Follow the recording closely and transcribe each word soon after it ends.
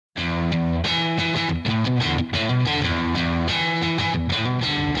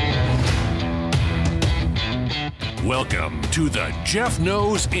Welcome to the Jeff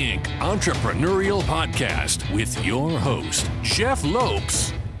Knows Inc. Entrepreneurial Podcast with your host, Jeff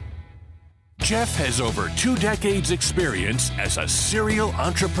Lopes. Jeff has over 2 decades experience as a serial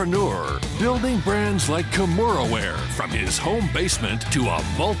entrepreneur, building brands like Kimura from his home basement to a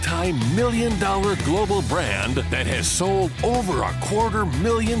multi-million-dollar global brand that has sold over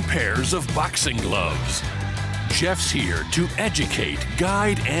 250,000 pairs of boxing gloves. Jeff's here to educate,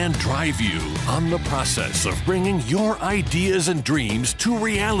 guide, and drive you on the process of bringing your ideas and dreams to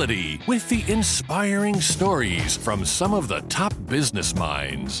reality with the inspiring stories from some of the top business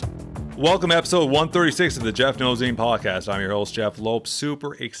minds. Welcome to episode 136 of the Jeff Knows Inc. podcast. I'm your host, Jeff Lopes.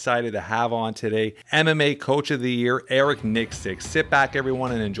 Super excited to have on today MMA Coach of the Year, Nicksick. Sit back,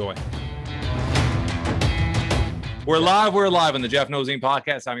 everyone, and enjoy. We're live on the Jeff Knows Inc.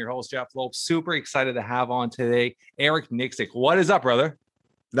 podcast. I'm your host, Jeff Lopes. Super excited to have on today Nicksick. What is up, brother?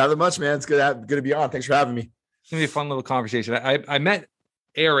 Nothing much, man. It's good to be on. Thanks for having me. It's going to be a fun little conversation. I met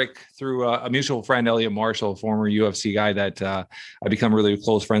Eric through a mutual friend, Elliot Marshall, a former UFC guy that I've become really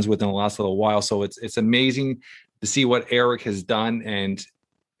close friends with in the last little while. So it's amazing to see what Eric has done.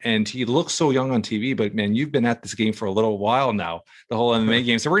 And he looks so young on TV, but man, you've been at this game for a little while now, the whole MMA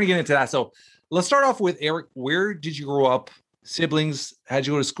game. So we're going to get into that. So let's start off with Eric. Where did you grow up? Siblings? How'd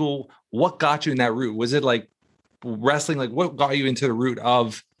you go to school? What got you in that route? Was it like wrestling? Like what got you into the route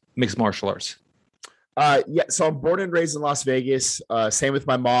of mixed martial arts? Yeah. So I'm born and raised in Las Vegas. Same with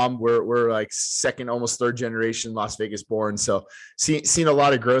my mom. We're like second, almost third generation Las Vegas born. So seen a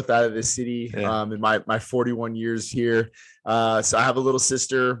lot of growth out of this city in my 41 years here. So I have a little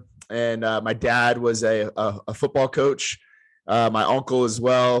sister, and my dad was a football coach. My uncle as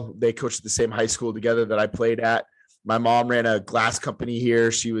well. They coached at the same high school together that I played at. My mom ran a glass company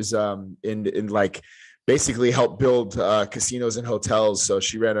here. She was in like basically helped build casinos and hotels. So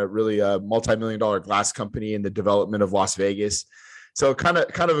she ran a really multi-million-dollar glass company in the development of Las Vegas. So kind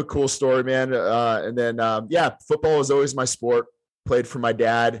of a cool story, man. And then football was always my sport. Played for my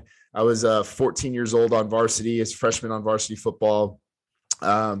dad. I was 14 years old on varsity as a freshman on varsity football.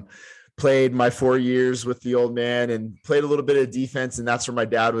 Played my 4 years with the old man and played a little bit of defense. And that's where my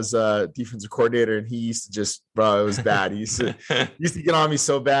dad was a defensive coordinator. And he used to just, bro, it was bad. He used to get on me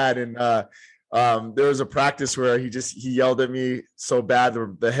so bad. And there was a practice where he yelled at me so bad.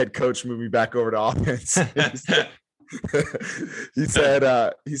 The head coach moved me back over to offense. He said,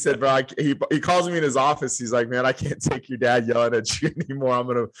 bro, he calls me in his office. He's like, man, I can't take your dad yelling at you anymore. I'm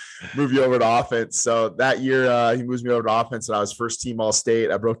going to move you over to offense. So that year he moves me over to offense, and I was first team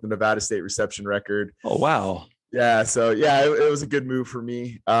All-State. I broke the Nevada State reception record. Oh, wow. Yeah. So yeah, it was a good move for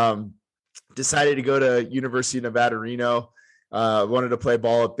me. Decided to go to University of Nevada, Reno. Wanted to play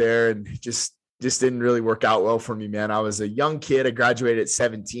ball up there, and just didn't really work out well for me, man. I was a young kid. I graduated at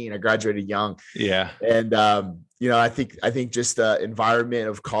 17. I graduated young. Yeah. And, I think just the environment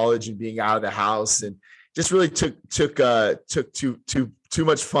of college and being out of the house and just really took too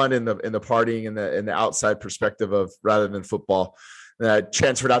much fun in the partying and the outside perspective of rather than football. And I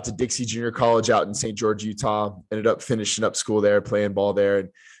transferred out to Dixie Junior College out in St. George, Utah, ended up finishing up school there, playing ball there, and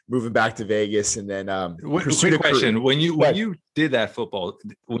moving back to Vegas. And then, quick question. When you did that football,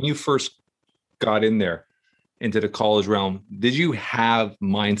 when you first got in there into the college realm, did you have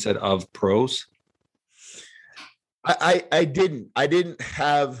mindset of pros? I didn't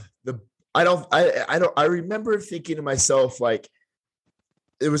have I remember thinking to myself, like,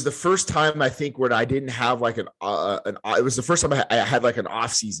 it was the first time I think where I didn't have like it was the first time I had like an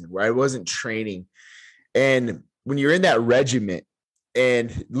off season where I wasn't training. And when you're in that regiment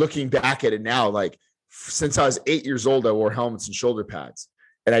and looking back at it now, like since I was 8 years old, I wore helmets and shoulder pads.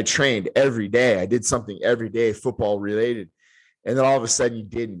 And I trained every day. I did something every day, football related. And then all of a sudden you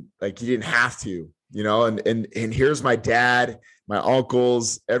didn't have to, and here's my dad, my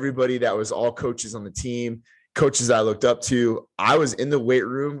uncles, everybody that was all coaches on the team, coaches I looked up to. I was in the weight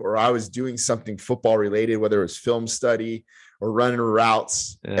room or I was doing something football related, whether it was film study or running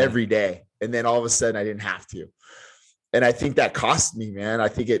routes every day. And then all of a sudden I didn't have to. And I think that cost me, man. I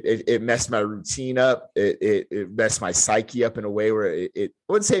think it messed my routine up. It messed my psyche up in a way where it I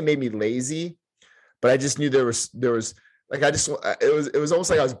wouldn't say it made me lazy, but I just knew there was like, it was almost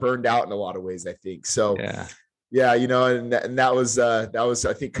like I was burned out in a lot of ways, I think. So yeah, and that was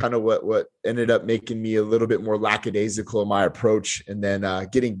I think kind of what ended up making me a little bit more lackadaisical in my approach. And then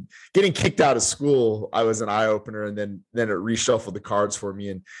getting kicked out of school, I was an eye opener, and then it reshuffled the cards for me.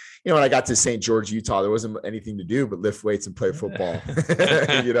 And when I got to St. George, Utah, there wasn't anything to do but lift weights and play football.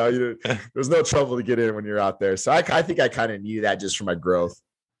 There's no trouble to get in when you're out there. So I think I kind of needed that just for my growth.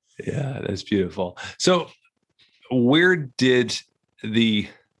 Yeah, that's beautiful. So where did the,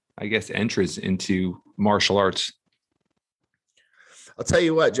 I guess, entrance into martial arts I'll tell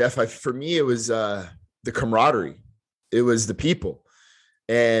you what, Jeff, for me, it was the camaraderie. It was the people.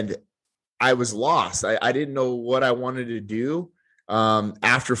 And I was lost. I didn't know what I wanted to do.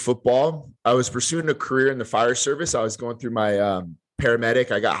 After football, I was pursuing a career in the fire service. I was going through my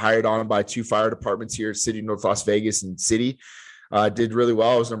paramedic. I got hired on by 2 fire departments here at City, North Las Vegas and City. Did really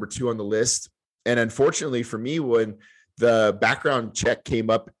well. I was number 2 on the list. And unfortunately for me, when the background check came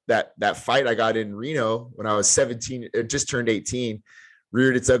up, that fight I got in Reno when I was 17, it just turned 18,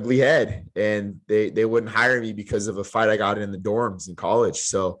 reared its ugly head, and they wouldn't hire me because of a fight I got in the dorms in college.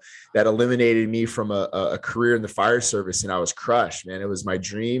 So that eliminated me from a career in the fire service, and I was crushed, man. It was my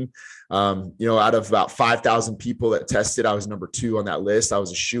dream. Out of about 5,000 people that tested, I was number 2 on that list. I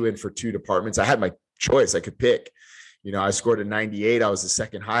was a shoe-in for 2 departments. I had my choice. I could pick. I scored a 98. I was the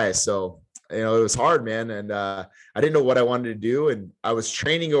second highest. So, it was hard, man. And I didn't know what I wanted to do. And I was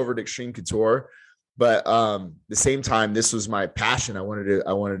training over at Extreme Couture. But the same time, this was my passion. I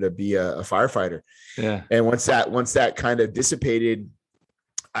wanted to be a firefighter. Yeah. And once that kind of dissipated,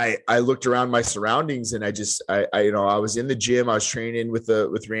 I looked around my surroundings, and I was in the gym. I was training with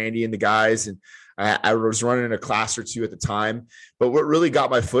Randy and the guys, and I was running a class or 2 at the time. But what really got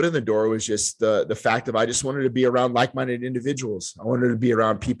my foot in the door was just the fact that I just wanted to be around like-minded individuals. I wanted to be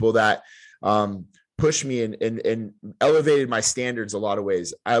around people that pushed me and elevated my standards a lot of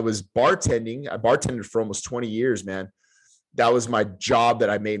ways. I was bartending. I bartended for almost 20 years, man. That was my job that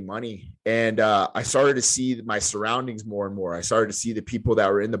I made money. And I started to see my surroundings more and more. I started to see the people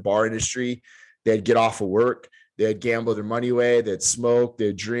that were in the bar industry. They'd get off of work. They'd gamble their money away. They'd smoke,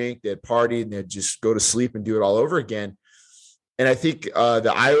 they'd drink, they'd party, and they'd just go to sleep and do it all over again. And I think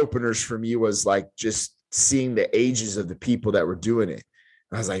the eye openers for me was like just seeing the ages of the people that were doing it.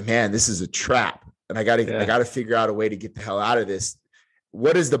 And I was like, man, this is a trap. And I got to figure out a way to get the hell out of this.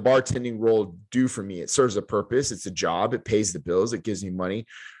 What does the bartending role do for me? It serves a purpose. It's a job. It pays the bills. It gives me money,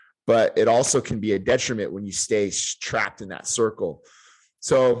 but it also can be a detriment when you stay trapped in that circle.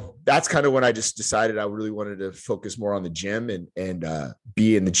 So that's kind of when I just decided I really wanted to focus more on the gym and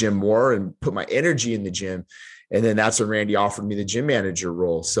be in the gym more and put my energy in the gym. And then that's when Randy offered me the gym manager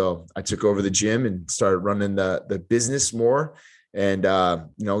role. So I took over the gym and started running the business more and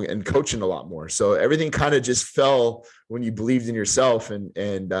coaching a lot more. So everything kind of just fell when you believed in yourself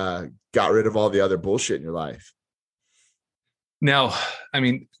and got rid of all the other bullshit in your life. Now,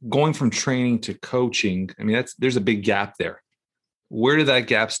 going from training to coaching, there's a big gap there. Where did that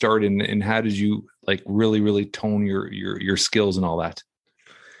gap start, and how did you really, really tone your skills and all that?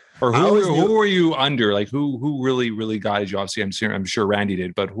 Or who were you under? Who really, really guided you? Obviously, I'm sure Randy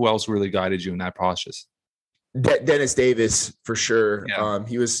did, but who else really guided you in that process? Dennis Davis, for sure. Yeah.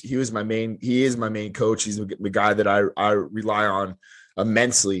 He is my main coach. He's the guy that I rely on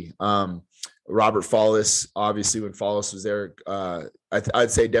immensely. Robert Follis, obviously, when Follis was there,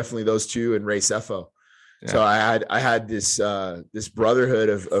 I'd say definitely those two, and Ray Sefo. Yeah. So I had this brotherhood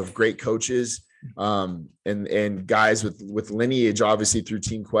of great coaches, and guys with lineage, obviously through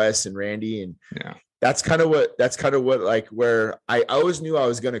Team Quest and Randy. And that's kind of what where I always knew I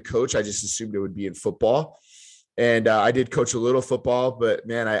was going to coach. I just assumed it would be in football. And I did coach a little football, but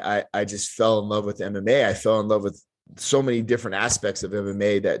man, I just fell in love with MMA. I fell in love with so many different aspects of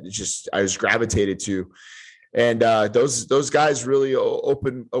MMA that I was gravitated to. And those guys really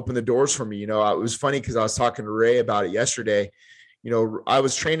open the doors for me. It was funny because I was talking to Ray about it yesterday. I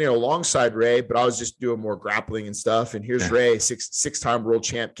was training alongside Ray, but I was just doing more grappling and stuff. And here's Ray, six-time world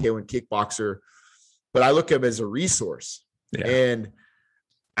champ, K1 kickboxer. But I look at him as a resource. Yeah. And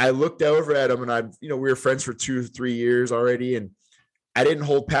I looked over at him, and we were friends for 2 or 3 years already. And I didn't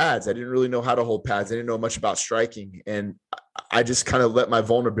hold pads. I didn't really know how to hold pads. I didn't know much about striking. And I just kind of let my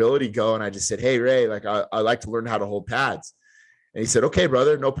vulnerability go. And I just said, hey, Ray, I like to learn how to hold pads. And he said, okay,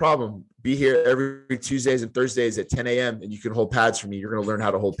 brother, no problem. Be here every Tuesdays and Thursdays at 10 a.m. and you can hold pads for me. You're going to learn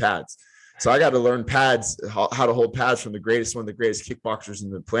how to hold pads. So I got to learn how to hold pads from one of the greatest kickboxers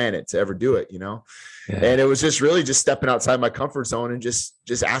in the planet to ever do it, Yeah. And it was just really just stepping outside my comfort zone and just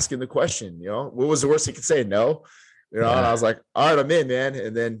asking the question, what was the worst he could say? No. And I was like, all right, I'm in, man.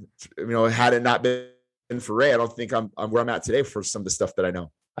 And then, had it not been for Ray, I don't think I'm where I'm at today for some of the stuff that I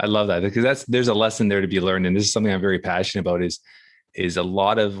know. I love that, because there's a lesson there to be learned. And this is something I'm very passionate about is a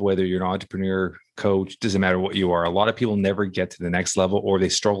lot of, whether you're an entrepreneur, coach, doesn't matter what you are. A lot of people never get to the next level, or they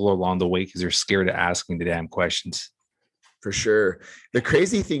struggle along the way because they're scared of asking the damn questions. For sure. The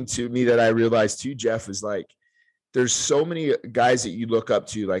crazy thing to me that I realized too, Jeff, is there's so many guys that you look up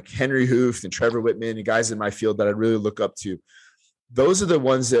to, like Henry Hooft and Trevor Whitman, and guys in my field that I really look up to. Those are the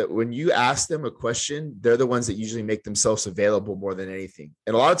ones that when you ask them a question, they're the ones that usually make themselves available more than anything.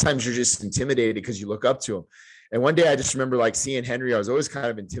 And a lot of times you're just intimidated because you look up to them. And one day I just remember like seeing Henry. I was always kind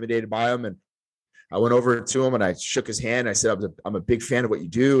of intimidated by him. And I went over to him and I shook his hand. I said, I'm a big fan of what you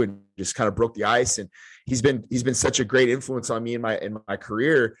do, and just kind of broke the ice. And he's been such a great influence on me in my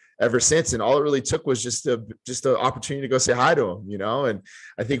career ever since. And all it really took was just an opportunity to go say hi to him, you know? And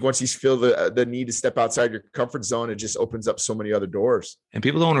I think once you feel the need to step outside your comfort zone, it just opens up so many other doors. And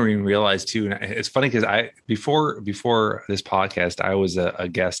people don't even realize too. And it's funny because before this podcast, I was a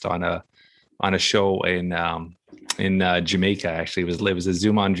guest on a show in Jamaica. Actually, it was a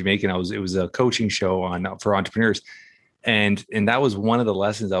Zoom on Jamaica. And it was a coaching show for entrepreneurs. And that was one of the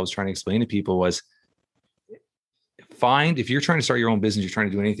lessons I was trying to explain to people was, if you're trying to start your own business, you're trying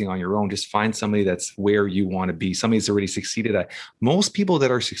to do anything on your own, just find somebody that's where you want to be, somebody that's already succeeded at. Most people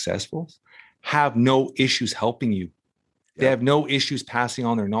that are successful have no issues helping you. They have no issues passing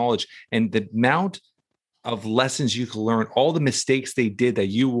on their knowledge. And the amount of lessons you can learn, all the mistakes they did that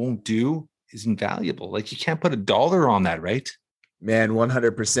you won't do is invaluable. Like you can't put a dollar on that, right? Man,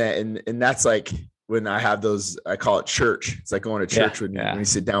 100%. And that's like, when I have those, I call it church. It's like going to church when you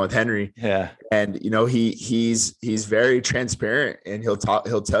sit down with Henry. Yeah. And, you know, he's very transparent, and he'll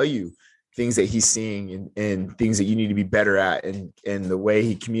tell you things that he's seeing and things that you need to be better at, and the way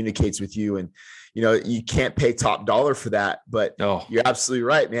he communicates with you. And, you know, you can't pay top dollar for that, but you're absolutely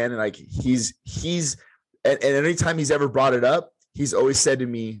right, man. And like and anytime he's ever brought it up, he's always said to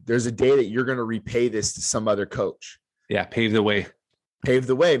me, there's a day that you're going to repay this to some other coach. Yeah. Pave the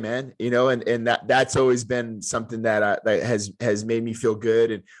way, man. You know, and that's always been something that has made me feel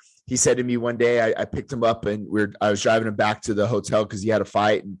good. And he said to me one day, I picked him up and I was driving him back to the hotel because he had a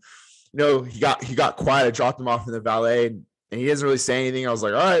fight, and, you know, he got quiet. I dropped him off in the valet, and he doesn't really say anything. I was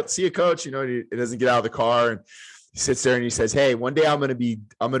like, all right, see you, coach. You know, he doesn't get out of the car, and he sits there and he says, hey, one day I'm going to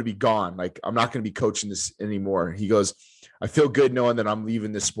be gone. Like, I'm not going to be coaching this anymore. He goes, I feel good knowing that I'm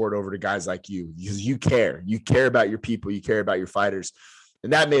leaving this sport over to guys like you, because you care about your people. You care about your fighters.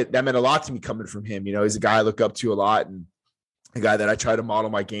 And that meant a lot to me coming from him. You know, he's a guy I look up to a lot, and a guy that I try to model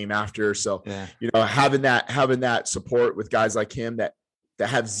my game after. So, you know, having that support with guys like him that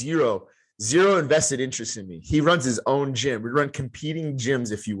have zero invested interest in me. He runs his own gym. We run competing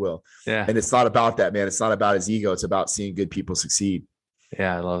gyms, if you will. Yeah. And it's not about that, man. It's not about his ego. It's about seeing good people succeed.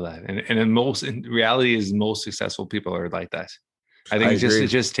 Yeah, I love that. And in reality is most successful people are like that. I think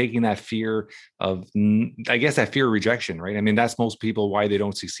it's just taking that fear of, I guess, that fear of rejection, right? I mean, that's most people why they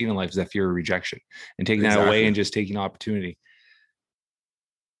don't succeed in life, is that fear of rejection, and taking that away and just taking opportunity.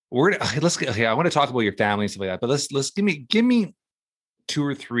 I want to talk about your family and stuff like that, but let's give me 2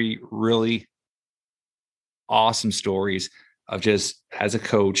 or 3 really awesome stories of just, as a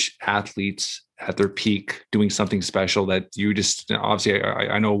coach, athletes at their peak doing something special that you just, obviously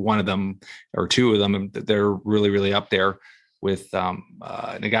I know one of them or 2 of them, they're really, really up there with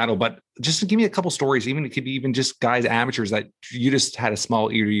Nagano, but just give me a couple stories. Even it could be even just guys, amateurs that you just had a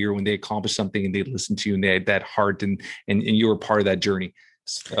small ear to ear when they accomplished something and they listened to you and they had that heart and you were part of that journey.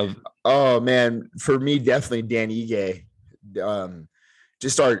 Oh man, for me, definitely Dan Ige.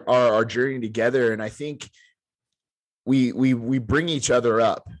 Just our journey together, and I think we bring each other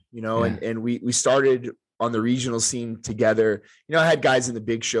up, you know, and we started on the regional scene together. You know, I had guys in the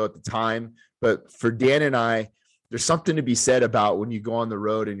big show at the time, but for Dan and I, there's something to be said about when you go on the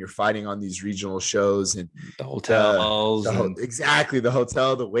road and you're fighting on these regional shows and the hotels, exactly, the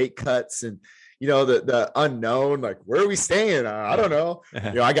hotel, the weight cuts, and, you know, the unknown, like, where are we staying? I don't know.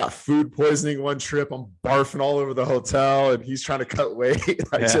 You know, I got food poisoning one trip. I'm barfing all over the hotel, and he's trying to cut weight.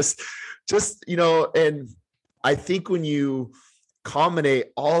 Just, you know, and I think when you combine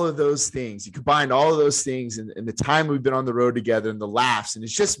all of those things, you combine all of those things and the time we've been on the road together and the laughs, and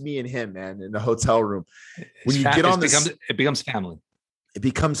it's just me and him, man, in the hotel room. When you get on this, it becomes family. It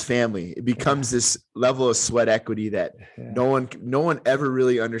becomes family. It becomes this level of sweat equity that no one ever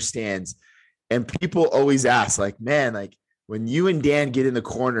really understands. And people always ask, like, man, like, when you and Dan get in the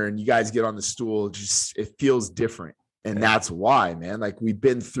corner and you guys get on the stool, just, it feels different. And that's why, man, like, we've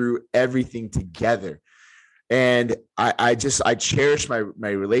been through everything together. And I cherish my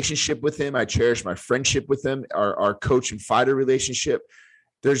relationship with him. I cherish my friendship with him, our coach and fighter relationship.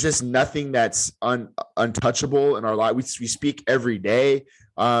 There's just nothing that's untouchable in our life. We speak every day.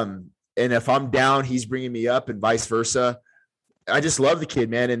 And if I'm down, he's bringing me up, and vice versa. I just love the kid,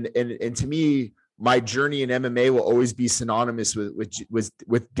 man. And to me, my journey in MMA will always be synonymous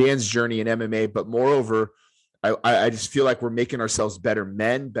with Dan's journey in MMA. But moreover, I just feel like we're making ourselves better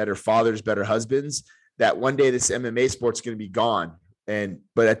men, better fathers, better husbands, that one day this MMA sport's going to be gone.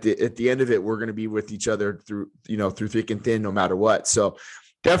 But at the end of it, we're going to be with each other through thick and thin, no matter what. So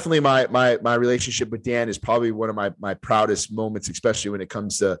definitely my relationship with Dan is probably one of my proudest moments, especially when it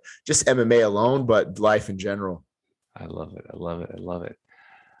comes to just MMA alone, but life in general. I love it. I love it. I love it.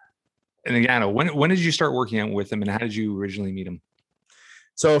 And again, when did you start working out with him, and how did you originally meet him?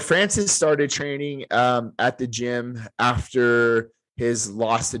 So Francis started training at the gym after his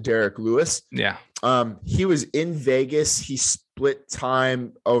loss to Derek Lewis. Yeah. He was in Vegas. He split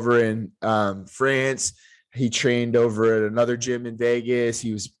time over in France. He trained over at another gym in Vegas.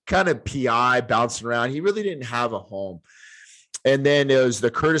 He was kind of PI bouncing around. He really didn't have a home. And then it was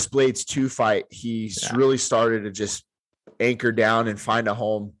the Curtis Blades 2 fight. He really started to just anchor down and find a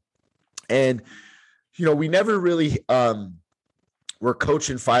home. And, we never really were coach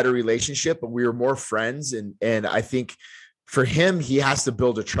and fighter relationship, but we were more friends. And I think for him, he has to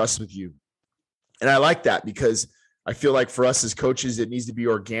build a trust with you. And I like that because I feel like for us as coaches, it needs to be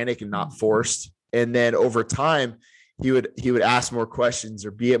organic and not forced. And then over time, he would ask more questions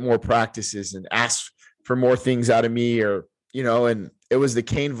or be at more practices and ask for more things out of me, or, and it was the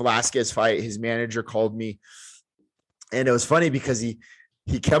Cain Velasquez fight. His manager called me, and it was funny because he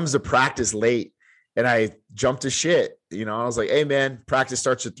comes to practice late, and I jumped to shit. I was like, hey man, practice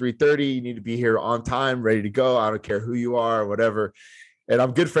starts at 3:30. You need to be here on time, ready to go. I don't care who you are or whatever. And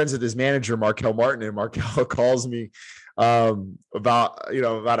I'm good friends with his manager, Markel Martin, and Markel calls me about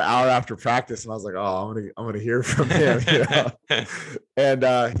an hour after practice. And I was like, oh, I'm going to hear from him.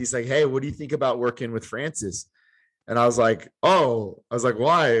 And he's like, hey, what do you think about working with Francis? And I was like,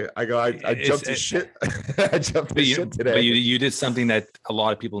 why? I jumped to shit. I jumped to shit today. But you did something that a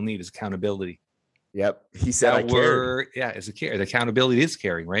lot of people need, is accountability. Yep. He said, it's a care. The accountability is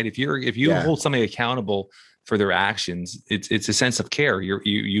caring, right? If you hold somebody accountable for their actions, it's a sense of care.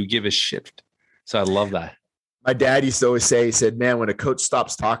 You give a shift. So I love that. My dad used to always say, he said, man, when a coach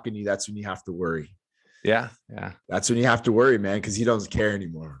stops talking to you, that's when you have to worry. Yeah. Yeah. That's when you have to worry, man, because he doesn't care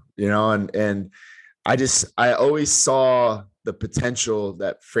anymore, and I always saw the potential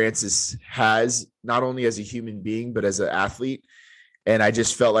that Francis has, not only as a human being, but as an athlete. And I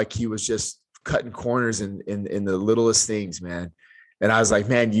just felt like he was just cutting corners in the littlest things, man. And I was like,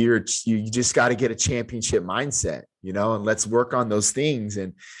 man, you just got to get a championship mindset, and let's work on those things.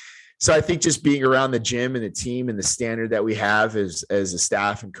 And so I think just being around the gym and the team and the standard that we have as a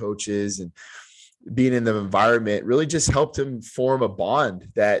staff and coaches and being in the environment really just helped him form a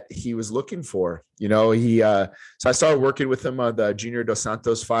bond that he was looking for. So I started working with him on the Junior Dos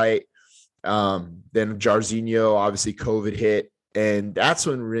Santos fight. Then Jairzinho, obviously COVID hit. And that's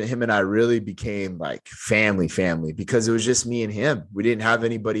when him and I really became like family, because it was just me and him. We didn't have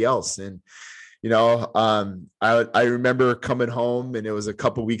anybody else. And, I remember coming home, and it was a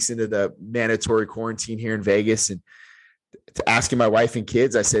couple weeks into the mandatory quarantine here in Vegas, and asking my wife and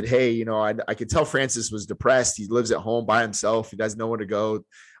kids, I said, hey, I could tell Francis was depressed. He lives at home by himself. He doesn't know where to go.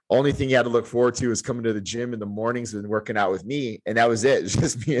 Only thing he had to look forward to was coming to the gym in the mornings and working out with me. And that was it. It was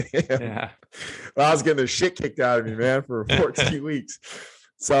just me and him. Yeah. Well, I was getting the shit kicked out of me, man, for 14 weeks.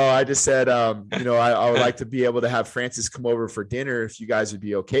 So I just said, I would like to be able to have Francis come over for dinner if you guys would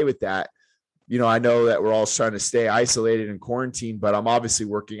be okay with that. I know that we're all trying to stay isolated in quarantine, but I'm obviously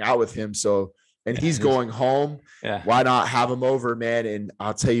working out with him. So, and he's going home. Yeah. Why not have him over, man? And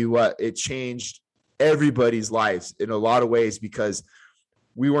I'll tell you what, it changed everybody's lives in a lot of ways, because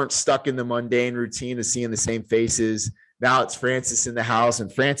we weren't stuck in the mundane routine of seeing the same faces. Now it's Francis in the house, and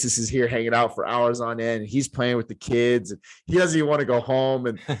Francis is here hanging out for hours on end. And he's playing with the kids, and he doesn't even want to go home.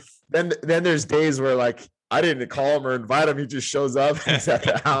 And then there's days where, like, I didn't call him or invite him. He just shows up and he's at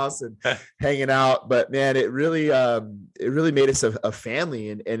the house and hanging out. But man, it really made us a family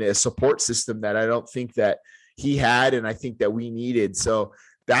and a support system that I don't think that he had, and I think that we needed. So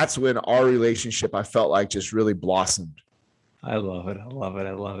that's when our relationship, I felt like, just really blossomed. I love it. I love it.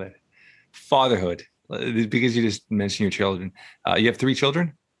 I love it. Fatherhood, because you just mentioned your children. You have 3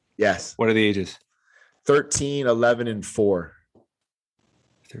 children? Yes. What are the ages? 13, 11, and 4.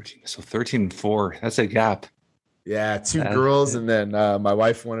 13. So 13 and 4. That's a gap. Yeah, 2 girls, and then my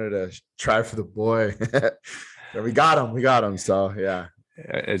wife wanted to try for the boy. And we got him. So yeah.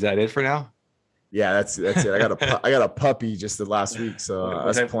 Is that it for now? Yeah, that's it. I got a puppy just the last week. So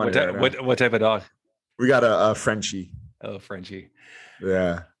that's plenty. What type of dog? We got a Frenchie. Oh, Frenchie.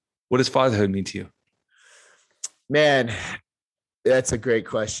 Yeah. What does fatherhood mean to you? Man, that's a great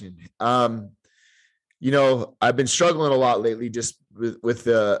question. I've been struggling a lot lately just with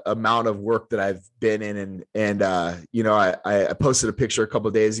the amount of work that I've been in. And I posted a picture a couple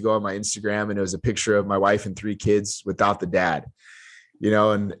of days ago on my Instagram, and it was a picture of my wife and 3 kids without the dad,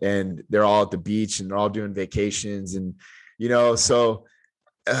 and they're all at the beach and they're all doing vacations. And, so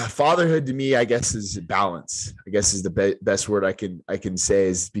Fatherhood to me, I guess, is balance. I guess is the best word I can say,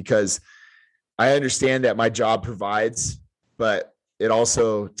 is because I understand that my job provides, but it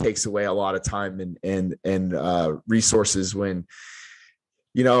also takes away a lot of time and resources when,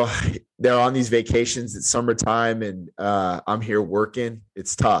 you know, they're on these vacations. It's summertime and I'm here working.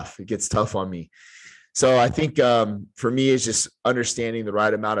 It's tough. It gets tough on me. So I think for me, it's just understanding the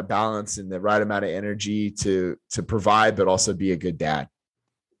right amount of balance and the right amount of energy to provide, but also be a good dad.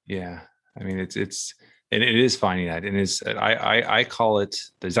 Yeah. I mean, and it is finding that. And I call it,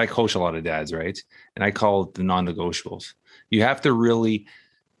 as I coach a lot of dads, right? And I call it the non-negotiables. You have to really,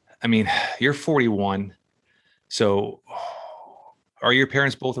 I mean, you're 41. So are your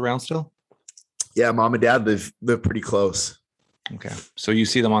parents both around still? Yeah. Mom and dad live pretty close. Okay. So you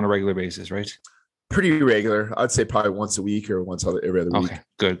see them on a regular basis, right? Pretty regular. I'd say probably once a week or every other week.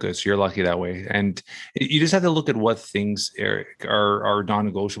 Okay, good. So you're lucky that way. And you just have to look at what things are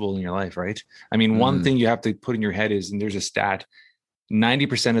non-negotiable in your life, right? I mean, one thing you have to put in your head is, and there's a stat,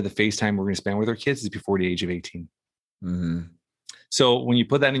 90% of the FaceTime we're going to spend with our kids is before the age of 18. Mm-hmm. So when you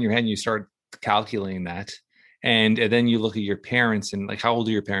put that in your head and you start calculating that, and then you look at your parents and like, how old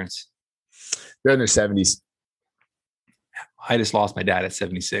are your parents? They're in their 70s. I just lost my dad at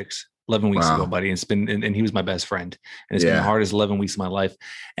 76. 11 weeks ago, buddy. And it's been, and he was my best friend. And it's been the hardest 11 weeks of my life.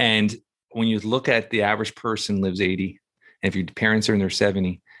 And when you look at the average person lives 80, and if your parents are in their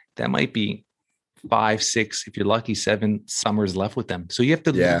 70, that might be 5, 6, if you're lucky, 7 summers left with them. So you have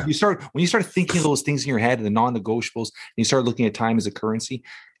to, when you start thinking of those things in your head and the non-negotiables, and you start looking at time as a currency,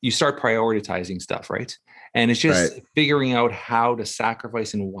 you start prioritizing stuff, right? And it's just figuring out how to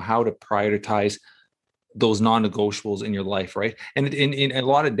sacrifice and how to prioritize those non-negotiables in your life, right? And in a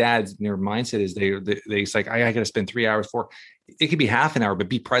lot of dads, their mindset is they it's like, I got to spend 3 hours for it. Could be half an hour, but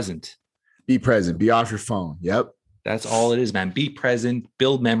be present. Be present. Be off your phone. Yep. That's all it is, man. Be present,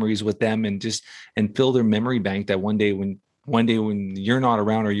 build memories with them, and fill their memory bank that one day when you're not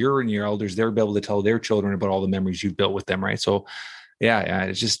around or you're in your elders, they'll be able to tell their children about all the memories you've built with them, right? So yeah,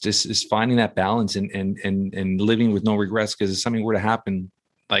 it's just finding that balance and living with no regrets, because if something were to happen,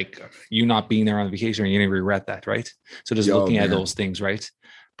 like you not being there on vacation, you're going to regret that, right? So just looking at those things, right?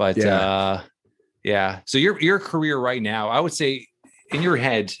 But So your career right now, I would say in your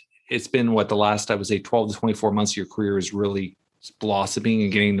head, it's been what, the last, I would say 12 to 24 months, your career is really blossoming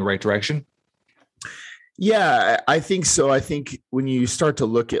and getting in the right direction. Yeah, I think so. I think when you start to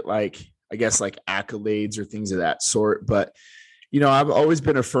look at like accolades or things of that sort, but you know, I've always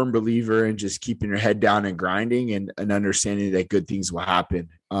been a firm believer in just keeping your head down and grinding and understanding that good things will happen.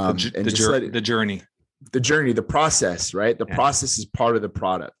 The journey, the process, right? The process is part of the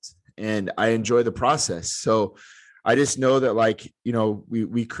product, and I enjoy the process. So I just know that, like, you know,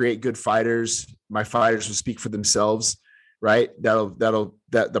 we create good fighters. My fighters will speak for themselves, right? That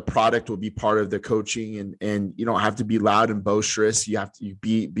the product will be part of the coaching, and you don't have to be loud and boisterous. You have to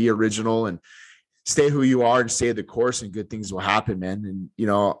be original and stay who you are and stay the course, and good things will happen, man. And, you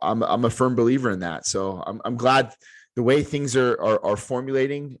know, I'm a firm believer in that. So I'm glad the way things are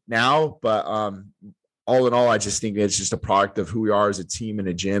formulating now, but all in all, I just think it's just a product of who we are as a team in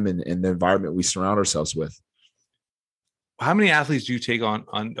a gym and the environment we surround ourselves with. How many athletes do you take on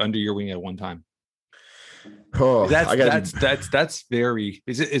under your wing at one time? Oh, that's very,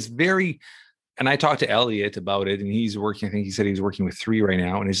 it's very, and I talked to Elliot about it, and he's working, I think he said he's working with 3 right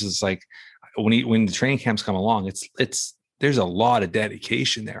now. And it's just like, when the training camps come along, it's there's a lot of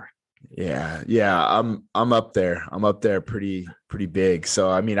dedication there. Yeah. I'm up there. I'm up there pretty big. So,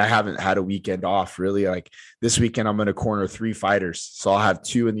 I mean, I haven't had a weekend off really. Like this weekend, I'm going to corner 3 fighters. So I'll have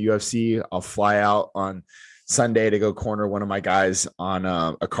 2 in the UFC. I'll fly out on Sunday to go corner one of my guys on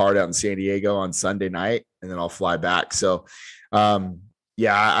a card out in San Diego on Sunday night, and then I'll fly back. So,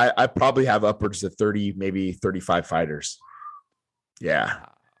 I probably have upwards of 30, maybe 35 fighters. Yeah.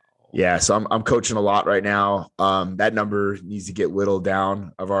 So I'm coaching a lot right now. That number needs to get whittled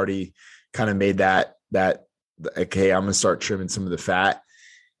down. I've already kind of made that, okay, I'm going to start trimming some of the fat.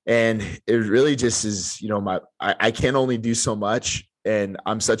 And it really just is, you know, I can only do so much. And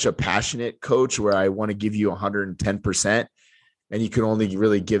I'm such a passionate coach where I want to give you 110%. And you can only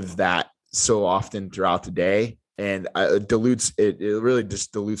really give that so often throughout the day. And it really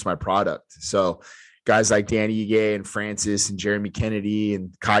just dilutes my product. So guys like Danny Ige and Francis and Jeremy Kennedy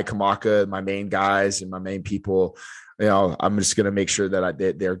and Kai Kamaka, my main guys and my main people, you know, I'm just going to make sure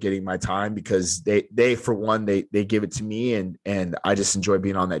that they're getting my time, because they for one, they give it to me, and I just enjoy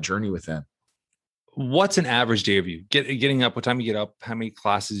being on that journey with them. What's an average day of you getting up? What time you get up? How many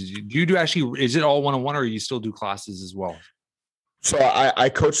classes do you do? Actually, is it all one-on-one, or you still do classes as well? So I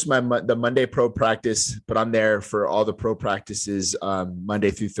coached the Monday pro practice, but I'm there for all the pro practices Monday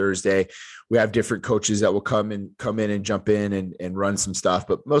through Thursday. We have different coaches that will come in and jump in and run some stuff,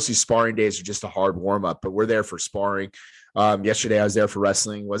 but mostly sparring days are just a hard warm up. But we're there for sparring. Yesterday I was there for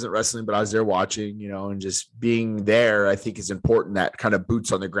wrestling. Wasn't wrestling, but I was there watching. And just being there, I think is important. That kind of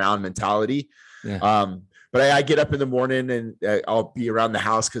boots on the ground mentality. Yeah. But I get up in the morning and I'll be around the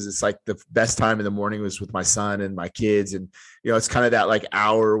house because it's like the best time in the morning was with my son and my kids. And, it's kind of that like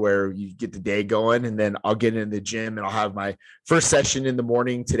hour where you get the day going, and then I'll get in the gym and I'll have my first session in the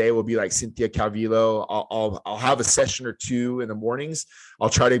morning. Today will be like Cynthia Calvillo. I'll have a session or two in the mornings. I'll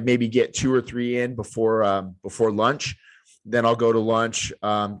try to maybe get 2 or 3 in before lunch. Then I'll go to lunch,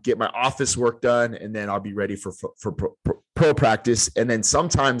 get my office work done, and then I'll be ready for pro practice. And then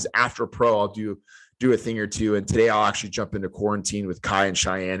sometimes after pro, I'll do a thing or two. And today I'll actually jump into quarantine with Kai and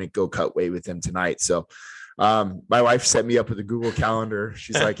Cheyenne and go cut weight with them tonight. So my wife set me up with a Google Calendar.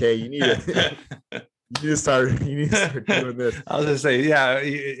 She's like, hey, you need to start doing this. I was gonna say, yeah.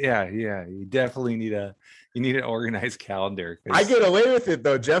 You definitely need an organized calendar. I get away with it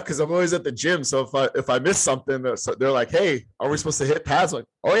though, Jeff, because I'm always at the gym. So if I miss something, they're like, hey, are we supposed to hit pads? I'm like,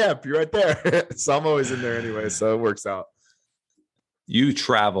 oh yeah, be right there. So I'm always in there anyway. So it works out. You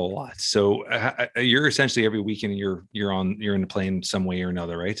travel a lot, so you're essentially every weekend you're in the plane some way or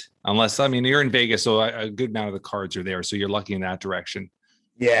another, right? Unless, you're in Vegas, so a good amount of the cards are there, so you're lucky in that direction.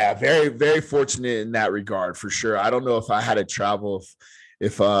 Yeah, very, very fortunate in that regard for sure. I don't know if I had to travel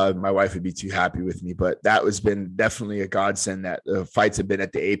if my wife would be too happy with me, but that has been definitely a godsend that the fights have been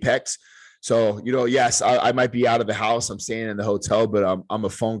at the Apex. So, yes, I might be out of the house. I'm staying in the hotel, but I'm a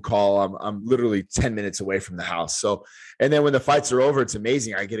phone call. I'm literally 10 minutes away from the house. So, and then when the fights are over, it's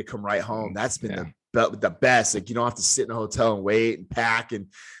amazing. I get to come right home. That's been the best. Like, you don't have to sit in a hotel and wait and pack and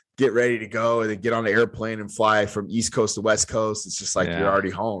get ready to go and then get on the airplane and fly from East Coast to West Coast. It's just like you're already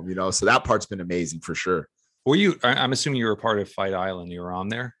home, So that part's been amazing for sure. I'm assuming you were part of Fight Island. You were on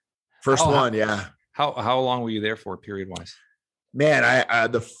there? First one, yeah. How long were you there for, period wise? Man, I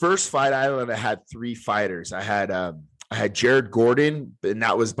the first Fight Island, I had 3 fighters. I had Jared Gordon, and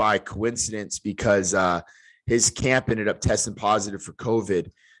that was by coincidence because his camp ended up testing positive for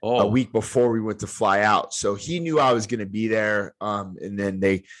COVID a week before we went to fly out. So he knew I was going to be there. And then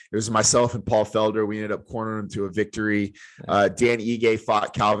it was myself and Paul Felder. We ended up cornering him to a victory. Dan Ige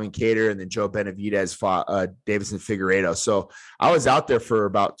fought Calvin Cater, and then Joe Benavidez fought Davison Figueiredo. So I was out there for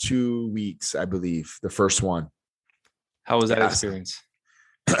about 2 weeks, I believe, the first one. How was that experience?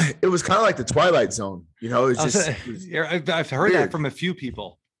 It was kind of like the Twilight Zone, I've heard that from a few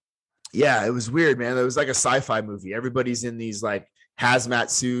people. Yeah, it was weird, man. It was like a sci-fi movie. Everybody's in these like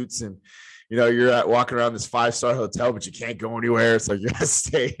hazmat suits, and you're walking around this 5-star hotel, but you can't go anywhere. So you gotta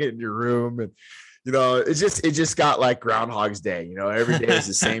stay in your room, and it just got like Groundhog's Day. Every day is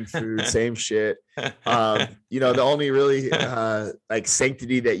the same food, same shit. The only really like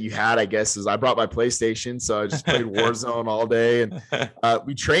sanctity that you had, I guess, is I brought my PlayStation, so I just played Warzone all day, and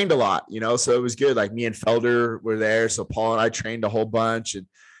we trained a lot. So it was good. Like me and Felder were there, so Paul and I trained a whole bunch, and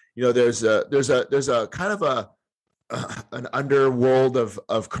there's a kind of an underworld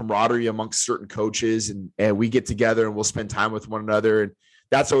of camaraderie amongst certain coaches, and we get together and we'll spend time with one another, and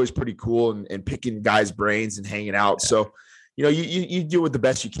that's always pretty cool, and picking guys' brains and hanging out. Yeah. So, you do it the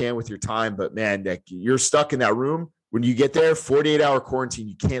best you can with your time, but man, Nick, you're stuck in that room. When you get there, 48-hour quarantine,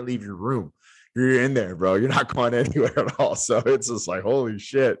 you can't leave your room. You're in there, bro. You're not going anywhere at all. So it's just like, holy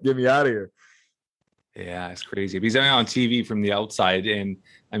shit, get me out of here. Yeah, it's crazy. Because I'm on TV from the outside, and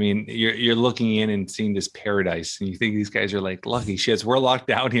you're looking in and seeing this paradise, and you think these guys are like lucky shits. We're locked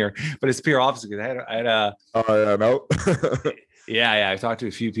down here, but it's pure opposite. Because I had no. Yeah. I talked to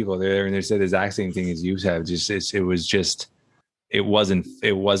a few people there, and they said the exact same thing as you have. It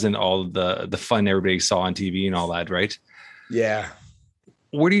wasn't all the fun everybody saw on TV and all that, right? Yeah.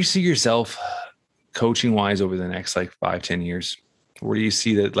 Where do you see yourself coaching wise over the next like 5-10 years? Where do you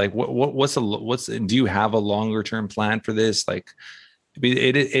see that? Like, do you have a longer term plan for this? Like,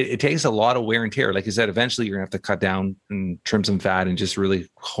 it takes a lot of wear and tear. Like you said, eventually you're gonna have to cut down and trim some fat and just really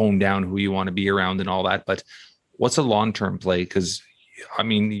hone down who you want to be around and all that. But what's a long-term play? Because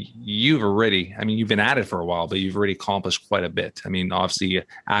you've been at it for a while, but you've already accomplished quite a bit. Obviously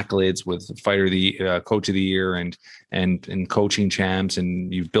accolades with coach of the year and coaching champs,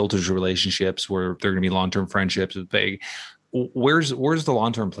 and you've built those relationships where they're going to be long-term friendships with big. Where's the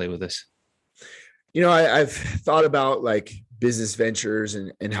long-term play with this? I've thought about like business ventures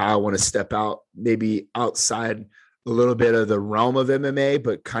and how I want to step out, maybe outside a little bit of the realm of MMA,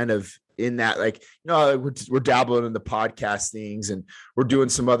 but kind of in that, like, we're dabbling in the podcast things, and we're doing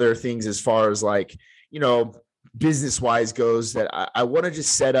some other things as far as like, business wise goes, that I want to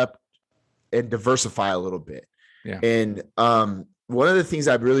just set up and diversify a little bit. Yeah. And one of the things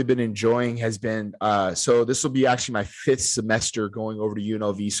I've really been enjoying has been, so this will be actually my 5th semester going over to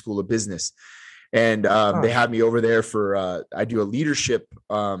UNLV School of Business. And they had me over there for, I do a leadership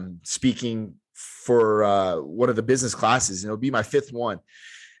speaking for one of the business classes, and it'll be my 5th one.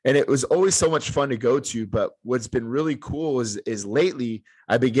 And it was always so much fun to go to. But what's been really cool is lately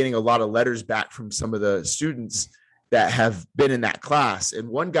I've been getting a lot of letters back from some of the students that have been in that class. And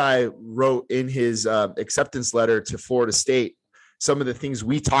one guy wrote in his acceptance letter to Florida State some of the things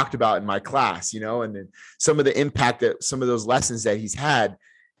we talked about in my class, and then some of the impact that some of those lessons that he's had.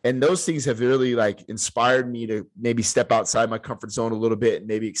 And those things have really like inspired me to maybe step outside my comfort zone a little bit and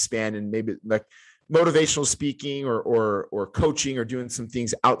maybe expand, and maybe like motivational speaking or coaching, or doing some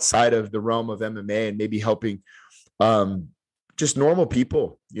things outside of the realm of MMA, and maybe helping just normal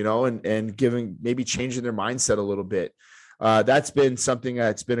people, and giving, maybe changing their mindset a little bit. That's been something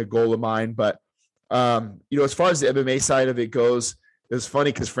that's been a goal of mine. But, as far as the MMA side of it goes, it was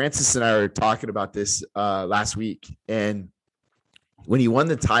funny because Francis and I were talking about this last week. And when he won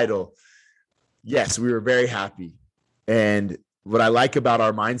the title, yes, we were very happy. And what I like about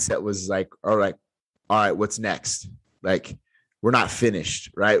our mindset was like, all right, what's next? Like, we're not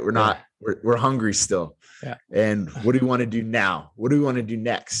finished, right? We're hungry still. Yeah. And what do we want to do now? What do we want to do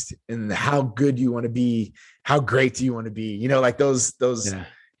next? And how good do you want to be? How great do you want to be? Like those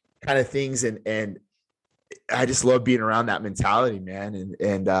kind of things. And I just love being around that mentality, man.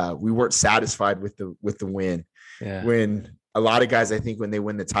 And we weren't satisfied with the win. Yeah. When a lot of guys, I think when they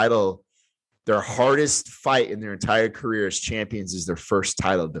win the title, their hardest fight in their entire career as champions is their first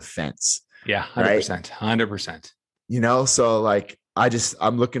title defense. Yeah. 100%. 100%. So like,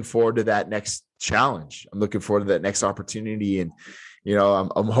 I'm looking forward to that next challenge. I'm looking forward to that next opportunity. And,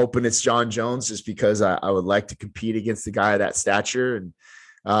 I'm hoping it's John Jones, just because I would like to compete against the guy of that stature. And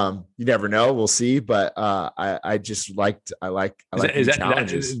you never know, we'll see. But I like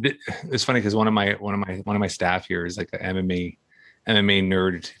challenges. It's funny because one of my staff here is like an MMA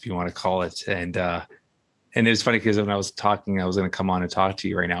nerd, if you want to call it. And it was funny because when I was talking, I was going to come on and talk to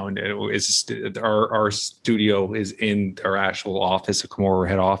you right now. And it's just, our studio is in our actual office, a Comoro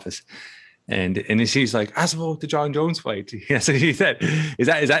head office. And he's like, ask about the John Jones fight. Yeah, so he said, is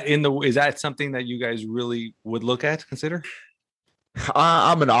that something that you guys really would look at, consider?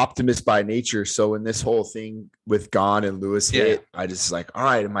 I'm an optimist by nature. So when this whole thing with Gon and Lewis hit, I just like, all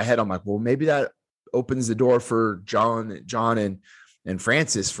right, in my head, I'm like, well, maybe that opens the door for John and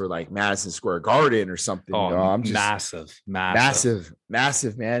Francis for like Madison Square Garden or something. I'm just massive,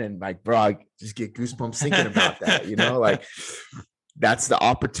 man. And like, bro, I just get goosebumps thinking about that, like that's the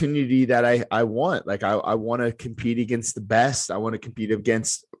opportunity that I want. Like, I want to compete against the best. I want to compete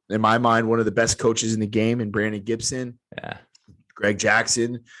against, in my mind, one of the best coaches in the game, and Brandon Gibson. Yeah. Greg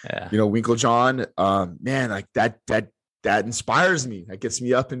Jackson, Winklejohn, man, like that inspires me. That gets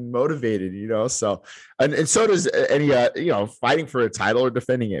me up and motivated, so, and so does any, fighting for a title or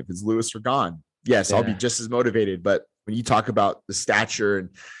defending it. If it's Lewis or Gon, yes, I'll be just as motivated. But when you talk about the stature and,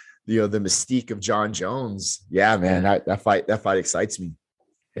 the mystique of John Jones, man, that fight excites me.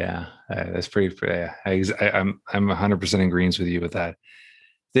 Yeah. That's pretty, I'm 100% in agreement with you with that.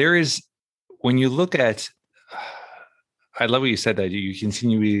 There is, when you look at, I love what you said, that you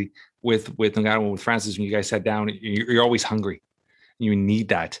continue with Francis, when you guys sat down, you're always hungry. You need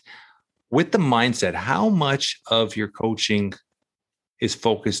that. With the mindset, how much of your coaching is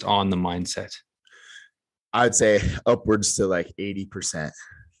focused on the mindset? I'd say upwards to like 80%.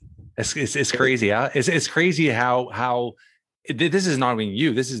 It's crazy. Huh? It's crazy how this is not even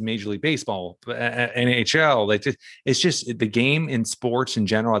you. This is Major League Baseball, NHL. Like, it's just the game in sports in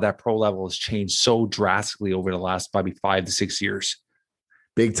general at that pro level has changed so drastically over the last probably 5 to 6 years.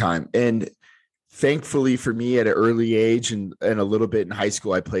 Big time. And thankfully for me, at an early age and a little bit in high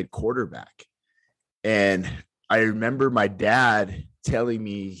school, I played quarterback. And I remember my dad telling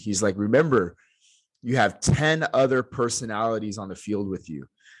me, he's like, remember, you have 10 other personalities on the field with you.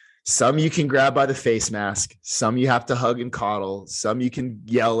 Some you can grab by the face mask, some you have to hug and coddle, some you can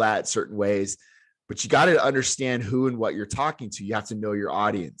yell at certain ways, but you got to understand who and what you're talking to. You have to know your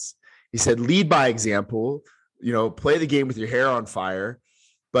audience. He said, lead by example, play the game with your hair on fire.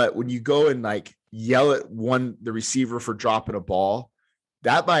 But when you go and like yell at the receiver for dropping a ball,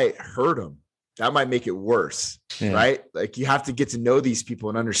 that might hurt him. That might make it worse, right? Like, you have to get to know these people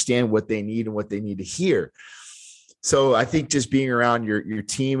and understand what they need and what they need to hear. So I think just being around your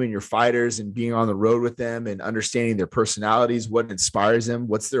team and your fighters and being on the road with them and understanding their personalities, what inspires them,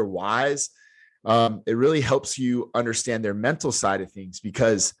 what's their whys, it really helps you understand their mental side of things,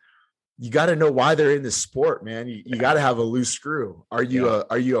 because you got to know why they're in this sport, man. You got to have a loose screw. Are you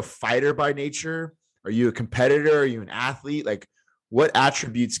a fighter by nature? Are you a competitor? Are you an athlete? Like, what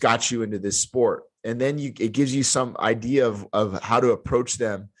attributes got you into this sport? And then it gives you some idea of how to approach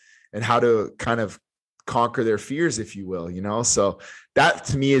them and how to kind of conquer their fears, if you will, So that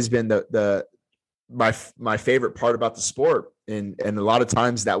to me has been my favorite part about the sport. And a lot of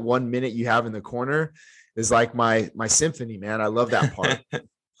times that 1 minute you have in the corner is like my symphony, man. I love that part.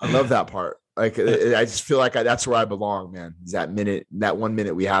 I love that part. Like, I just feel like that's where I belong, man. Is that 1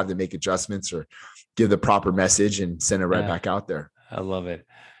 minute we have to make adjustments or give the proper message and send it right back out there. I love it.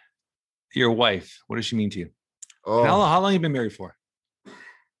 Your wife, what does she mean to you? Oh, how long have you been married for?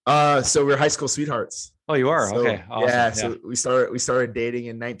 So we're high school sweethearts. Oh, you are? Okay. Awesome. Yeah. So we started dating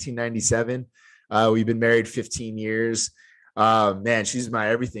in 1997. We've been married 15 years. Man, she's my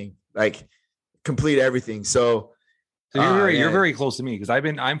everything, like complete everything. So you're very close to me because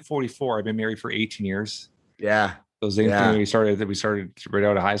I'm 44. I've been married for 18 years. Yeah. Those we started right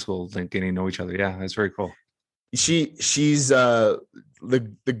out of high school, getting to know each other. Yeah, that's very cool. She's the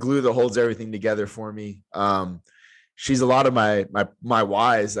glue that holds everything together for me. She's a lot of my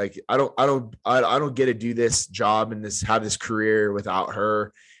whys. Like I don't get to do this job and have this career without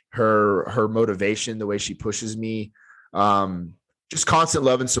her motivation, the way she pushes me. Just constant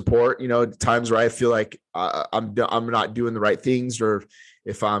love and support, times where I feel like I'm not doing the right things, or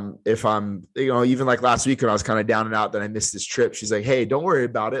if I'm, even like last week when I was kind of down and out that I missed this trip, she's like, "Hey, don't worry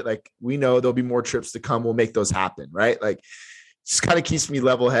about it. Like, we know there'll be more trips to come. We'll make those happen." Right. Like, just kind of keeps me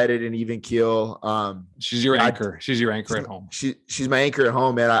level headed and even keel. She's your anchor. She's your anchor at home. She's my anchor at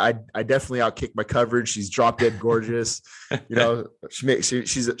home, man. I definitely outkick my coverage. She's drop dead gorgeous. For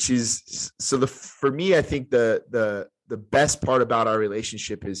me, I think the best part about our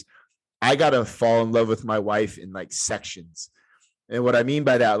relationship is I got to fall in love with my wife in like sections. And what I mean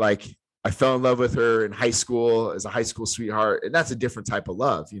by that, like, I fell in love with her in high school as a high school sweetheart. And that's a different type of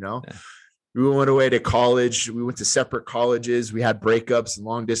love, Yeah. We went away to college. We went to separate colleges. We had breakups and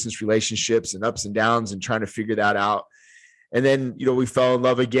long distance relationships and ups and downs and trying to figure that out. And then, we fell in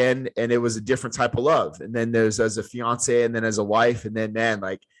love again, and it was a different type of love. And then there's as a fiance, and then as a wife. And then, man,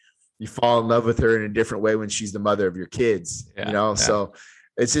 like, you fall in love with her in a different way when she's the mother of your kids, So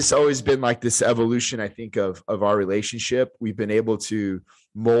it's just always been like this evolution, I think, of our relationship. We've been able to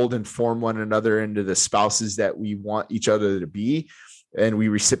mold and form one another into the spouses that we want each other to be. And we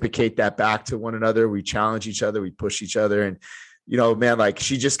reciprocate that back to one another. We challenge each other. We push each other. And, man, like,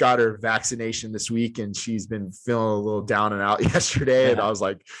 she just got her vaccination this week, and she's been feeling a little down and out yesterday. Yeah. And I was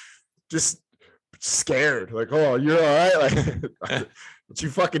like, just scared, like, "Oh, you're all right? Like, but you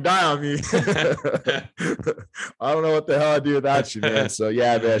fucking die on me." I don't know what the hell I do without you, man. So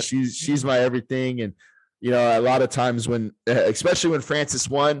yeah, man, she's my everything. And, a lot of times especially when Francis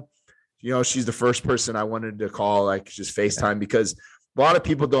won, she's the first person I wanted to call, like, just FaceTime, because a lot of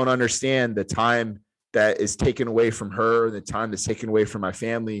people don't understand the time that is taken away from her, the time that's taken away from my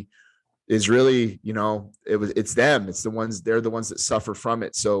family is really, it's them. They're the ones that suffer from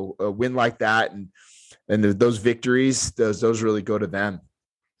it. So a win like that and those victories, those really go to them.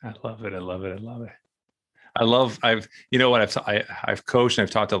 I love it. I've coached and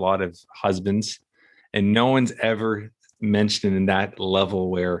I've talked to a lot of husbands, and no one's ever mentioned in that level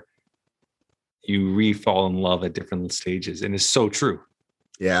where you re-fall in love at different stages. And it's so true.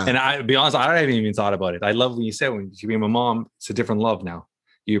 Yeah. And to be honest, I haven't even thought about it. I love when you said, when you became a mom, it's a different love now.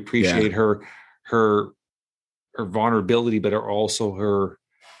 You appreciate her vulnerability, but also her,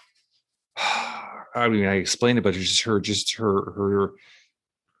 I mean, I explained it, but it's just her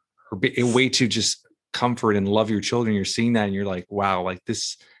way to just comfort and love your children. You're seeing that and you're like, wow, like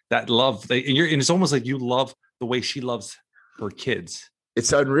that love, and it's almost like you love the way she loves her kids.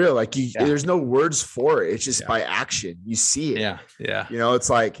 It's unreal. Like, there's no words for it. It's just by action. You see it. Yeah. Yeah. It's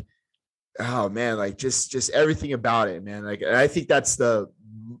like, oh man, like just everything about it, man. Like, and I think that's the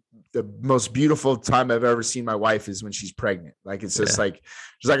most beautiful time I've ever seen my wife is when she's pregnant. Like, it's just like,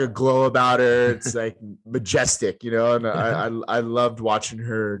 there's like a glow about her. It's like majestic, and I loved watching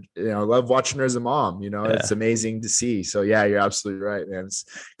her, I love watching her as a mom, It's amazing to see. So yeah, you're absolutely right, man. It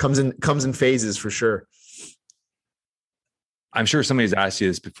comes in phases for sure. I'm sure somebody's asked you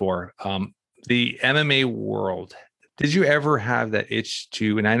this before. The MMA world, did you ever have that itch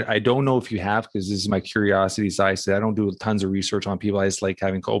to, and I don't know if you have, because this is my curiosity side. So I don't do tons of research on people. I just like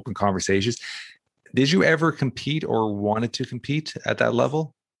having open conversations. Did you ever compete or wanted to compete at that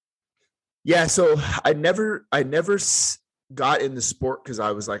level? Yeah. So I never got in the sport because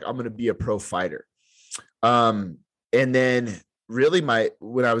I was like, I'm going to be a pro fighter. And then really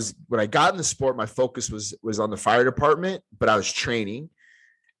when I got in the sport, my focus was on the fire department, but I was training.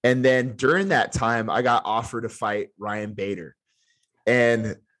 And then during that time, I got offered to fight Ryan Bader,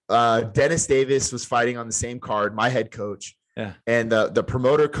 and Dennis Davis was fighting on the same card, my head coach. Yeah. And the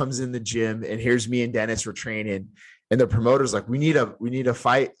promoter comes in the gym, and here's me and Dennis were training. And the promoter's like, we need a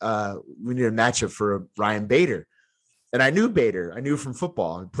fight. We need a matchup for Ryan Bader. And I knew Bader. I knew from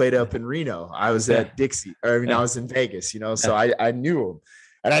football. I played up in Reno. I was at Dixie. I was in Vegas, so I knew him,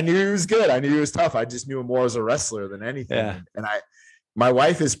 and I knew he was good. I knew he was tough. I just knew him more as a wrestler than anything. Yeah. And my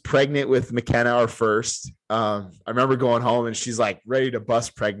wife is pregnant with McKenna, our first. I remember going home and she's like ready to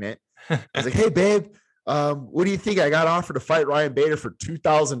bust pregnant. I was like, hey babe, what do you think? I got offered to fight Ryan Bader for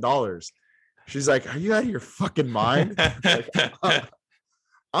 $2,000. She's like, are you out of your fucking mind? Like,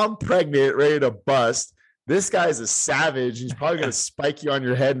 I'm pregnant, ready to bust. This guy's a savage. He's probably going to spike you on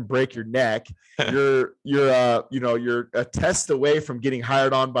your head and break your neck. You're a test away from getting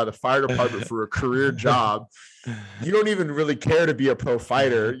hired on by the fire department for a career job. You don't even really care to be a pro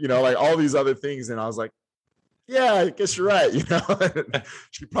fighter, like all these other things. And I was like, yeah, I guess you're right.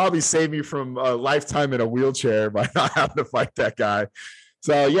 She probably saved me from a lifetime in a wheelchair by not having to fight that guy.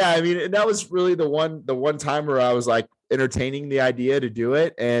 So yeah, I mean, and that was really the one time where I was like entertaining the idea to do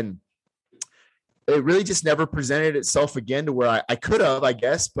it. And it really just never presented itself again to where I could have, I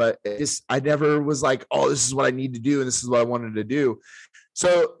guess, but I never was like, oh, this is what I need to do. And this is what I wanted to do.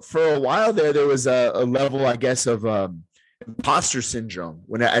 So for a while there was a level, I guess, of imposter syndrome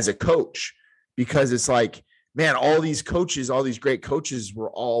as a coach, because it's like, man, all these great coaches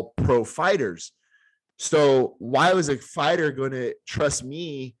were all pro fighters. So why was a fighter going to trust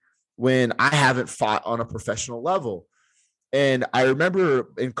me when I haven't fought on a professional level? And I remember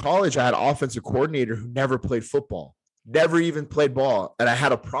in college, I had an offensive coordinator who never played football, never even played ball. And I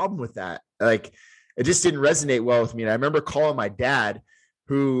had a problem with that. Like, it just didn't resonate well with me. And I remember calling my dad,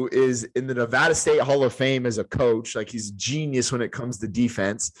 who is in the Nevada State Hall of Fame as a coach. Like, he's a genius when it comes to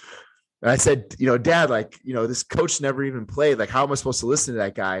defense. And I said, Dad, this coach never even played. Like, how am I supposed to listen to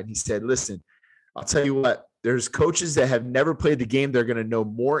that guy? And he said, listen, I'll tell you what, there's coaches that have never played the game. They're going to know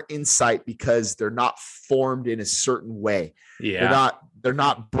more insight because they're not formed in a certain way. Yeah. They're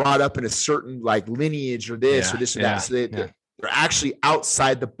not brought up in a certain like lineage or this or this or that. So they're actually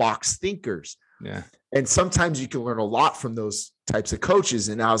outside the box thinkers. Yeah. And sometimes you can learn a lot from those types of coaches.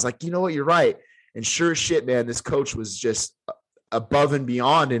 And I was like, you know what, you're right. And sure as shit, man, this coach was just above and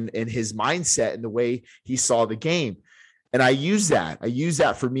beyond in his mindset and the way he saw the game. And I use that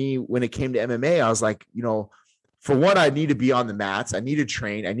for me when it came to MMA. I was like, for one, I need to be on the mats. I need to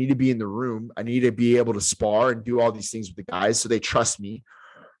train. I need to be in the room. I need to be able to spar and do all these things with the guys so they trust me.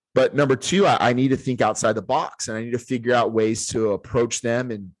 But number two, I need to think outside the box, and I need to figure out ways to approach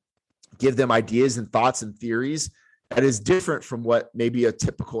them and give them ideas and thoughts and theories that is different from what maybe a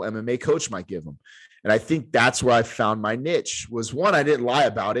typical MMA coach might give them. And I think that's where I found my niche. Was one, I didn't lie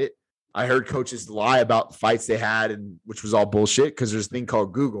about it. I heard coaches lie about fights they had, and which was all bullshit because there's a thing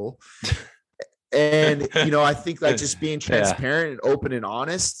called Google. And, I think like just being transparent and open and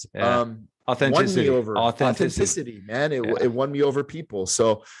honest, authenticity, won me over. Authenticity, man. It won me over people.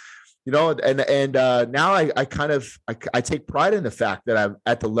 So, now I take pride in the fact that I'm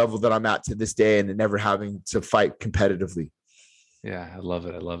at the level that I'm at to this day and never having to fight competitively. Yeah. I love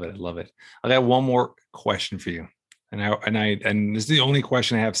it. I got one more question for you. And this is the only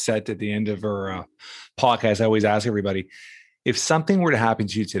question I have set at the end of our podcast. I always ask everybody, if something were to happen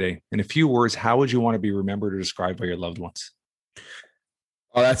to you today, in a few words, how would you want to be remembered or described by your loved ones?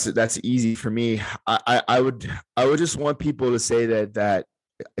 Oh, that's easy for me. I would just want people to say that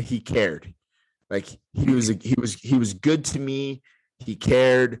he cared. Like he was good to me. He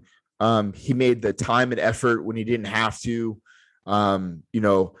cared. He made the time and effort when he didn't have to.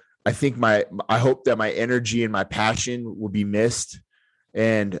 I think I hope that my energy and my passion will be missed.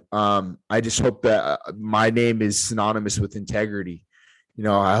 And I just hope that my name is synonymous with integrity.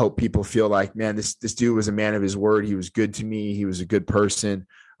 I hope people feel like, man, this dude was a man of his word. He was good to me. He was a good person.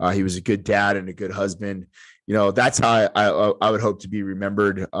 He was a good dad and a good husband. That's how I would hope to be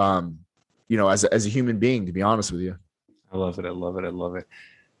remembered, as a human being, to be honest with you. I love it.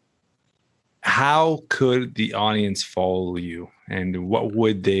 How could the audience follow you, and what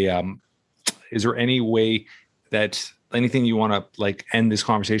would they, is there any way that anything you want to like end this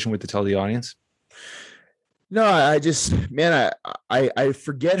conversation with to tell the audience? No, I just, man, I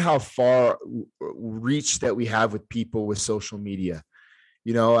forget how far reach that we have with people with social media.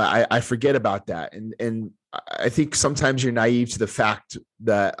 I forget about that. And I think sometimes you're naive to the fact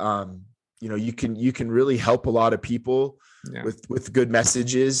that, you can really help a lot of people with good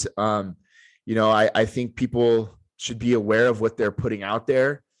messages. I think people should be aware of what they're putting out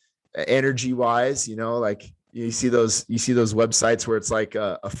there energy wise, You see those websites where it's like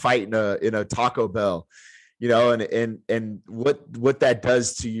a fight in a Taco Bell, and what that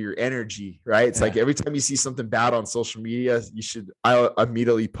does to your energy, right? It's like every time you see something bad on social media, I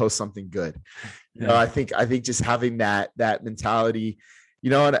immediately post something good. I think just having that mentality,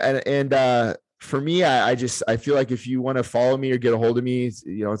 and for me, I feel like if you want to follow me or get a hold of me,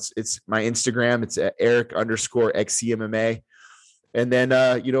 it's my Instagram. It's at Eric_XCMMA. And then,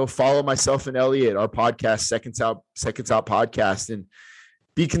 follow myself and Elliot, our podcast, Seconds Out podcast, and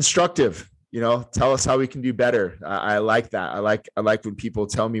be constructive. Tell us how we can do better. I like that. I like when people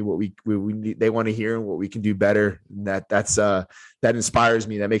tell me what we need, they want to hear, and what we can do better. And that inspires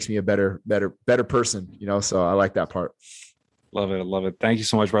me. That makes me a better person, so I like that part. Love it. I love it. Thank you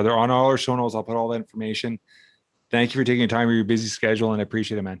so much, brother. On all our show notes, I'll put all that information. Thank you for taking your time with your busy schedule, and I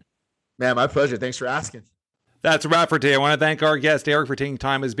appreciate it, man. Man, my pleasure. Thanks for asking. That's a wrap for today. I want to thank our guest, Eric, for taking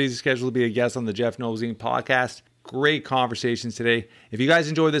time in his busy schedule to be a guest on the Jeff Knows Inc. podcast. Great conversations today. If you guys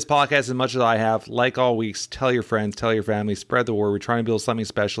enjoyed this podcast as much as I have, like all weeks, tell your friends, tell your family, spread the word. We're trying to build something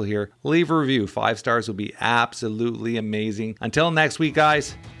special here. Leave a review. 5 stars would be absolutely amazing. Until next week,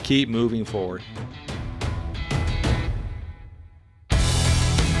 guys, keep moving forward.